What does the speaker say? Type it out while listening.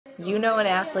You know, an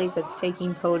athlete that's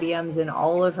taking podiums in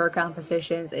all of her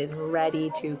competitions is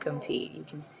ready to compete. You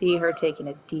can see her taking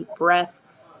a deep breath.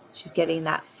 She's getting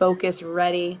that focus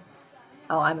ready.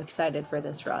 Oh, I'm excited for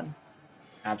this run.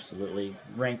 Absolutely.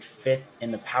 Ranked 5th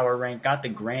in the power rank, got the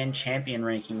grand champion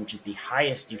ranking, which is the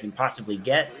highest you can possibly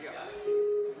get.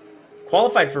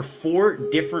 Qualified for 4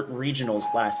 different regionals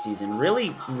last season.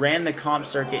 Really ran the comp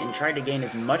circuit and tried to gain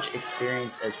as much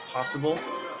experience as possible.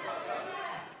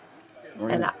 We're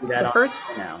going And to see that the on first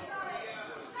now.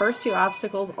 first two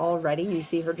obstacles already, you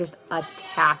see her just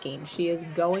attacking. She is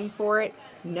going for it.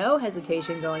 No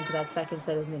hesitation going to that second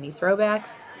set of mini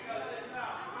throwbacks.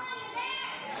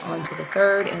 On to the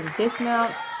third and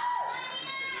dismount.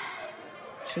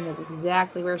 She knows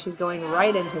exactly where she's going,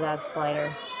 right into that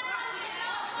slider.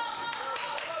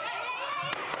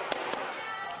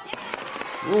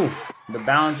 Ooh, the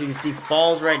balance you can see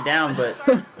falls right down, but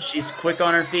she's quick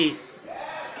on her feet.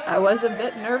 I was a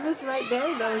bit nervous right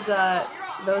there.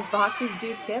 Those boxes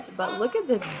do tip, but look at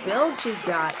this build she's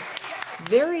got.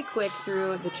 Very quick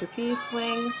through the trapeze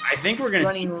swing. I think we're going to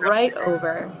see running right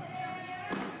over.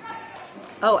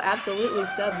 Oh, absolutely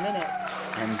sub-minute.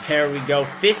 And there we go,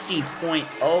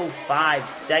 50.05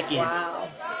 seconds. Wow.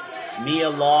 Mia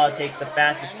Law takes the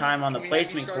fastest time on the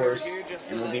placement course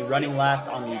and will be running last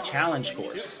on the challenge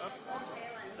course.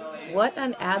 What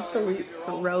an absolute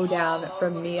throwdown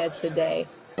from Mia today.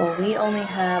 Well, we only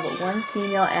have one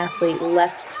female athlete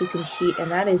left to compete, and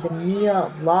that is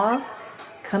Mia Law,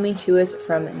 coming to us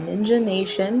from Ninja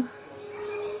Nation.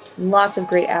 Lots of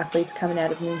great athletes coming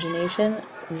out of Ninja Nation.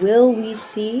 Will we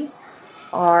see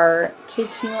our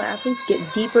kids' female athletes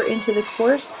get deeper into the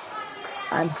course?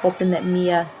 I'm hoping that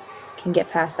Mia can get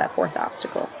past that fourth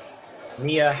obstacle.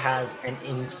 Mia has an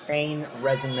insane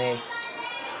resume.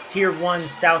 Tier 1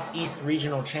 Southeast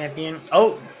Regional Champion.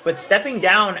 Oh, but stepping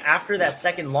down after that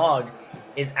second log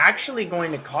is actually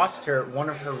going to cost her one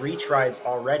of her retries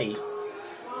already.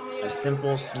 A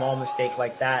simple, small mistake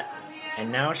like that. And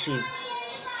now the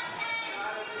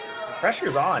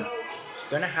pressure's on. She's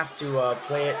going to have to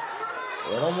play it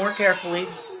a little more carefully,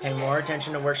 pay more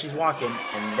attention to where she's walking.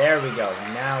 And there we go,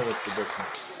 now with the dismount.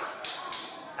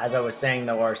 As I was saying,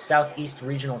 though, our Southeast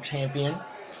Regional Champion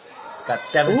got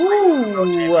 7th place.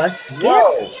 Ooh, a skip.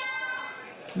 Whoa.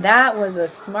 That was a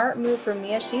smart move from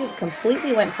Mia. She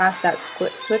completely went past that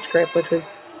switch grip, which was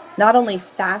not only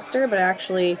faster, but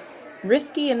actually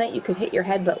risky in that you could hit your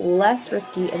head, but less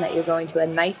risky in that you're going to a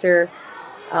nicer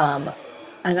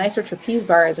trapeze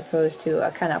bar as opposed to a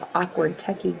kind of awkward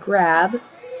techie grab.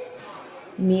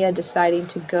 Mia deciding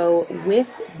to go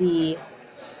with the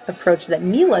approach that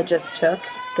Mila just took,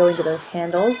 going to those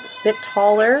handles. A bit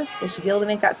taller. Will she be able to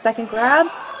make that second grab?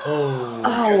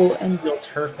 Oh, and built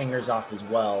her fingers off as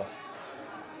well.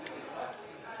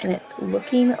 And it's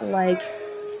looking like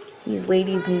these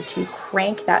ladies need to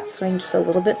crank that swing just a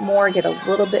little bit more, get a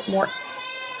little bit more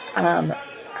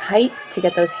height to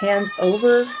get those hands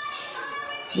over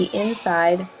the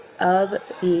inside of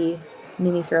the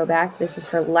mini throwback. This is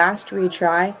her last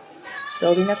retry.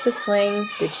 Building up the swing.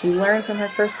 Did she learn from her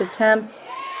first attempt?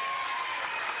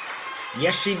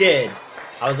 Yes, she did.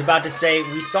 I was about to say,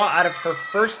 we saw out of her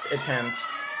first attempt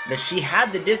that she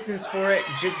had the distance for it,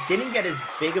 just didn't get as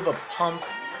big of a pump.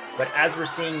 But as we're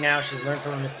seeing now, she's learned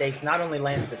from her mistakes, not only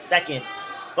lands the second,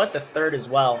 but the third as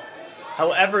well.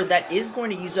 However, that is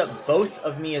going to use up both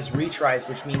of Mia's retries,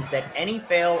 which means that any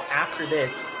fail after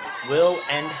this will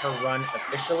end her run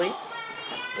officially.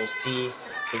 We'll see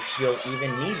if she'll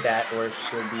even need that or if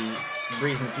she'll be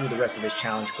breezing through the rest of this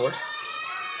challenge course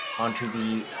onto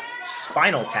the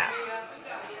spinal tap,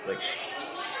 which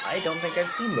I don't think I've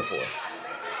seen before.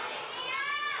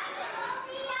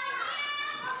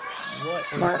 What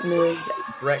smart moves.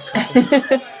 Brett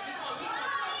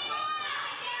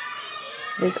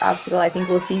This obstacle I think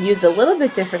we'll see used a little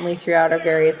bit differently throughout our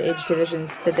various age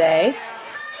divisions today.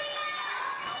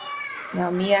 Now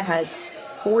Mia has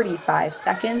 45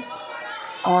 seconds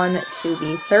on to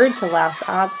the third to last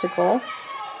obstacle.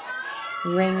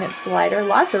 Ring slider.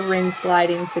 Lots of ring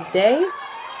sliding today.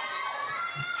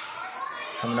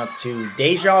 Coming up to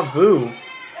Deja Vu.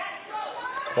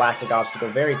 Classic obstacle,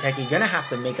 very techy. Gonna have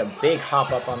to make a big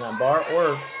hop up on that bar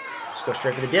or just go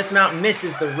straight for the dismount.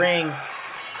 Misses the ring.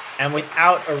 And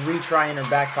without a retry in her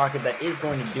back pocket, that is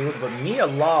going to do it. But Mia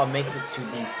Law makes it to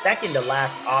the second to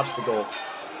last obstacle.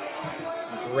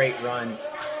 Great run.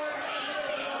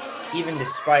 Even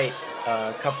despite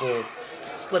a couple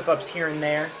slip-ups here and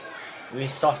there, we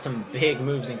saw some big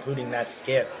moves, including that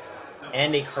skip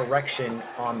and a correction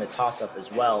on the toss-up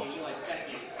as well.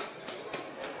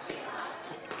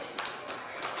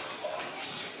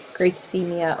 Great to see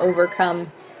Mia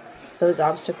overcome those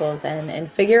obstacles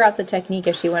and figure out the technique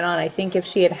as she went on. I think if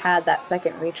she had had that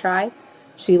second retry,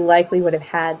 she likely would have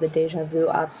had the deja vu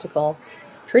obstacle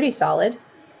pretty solid.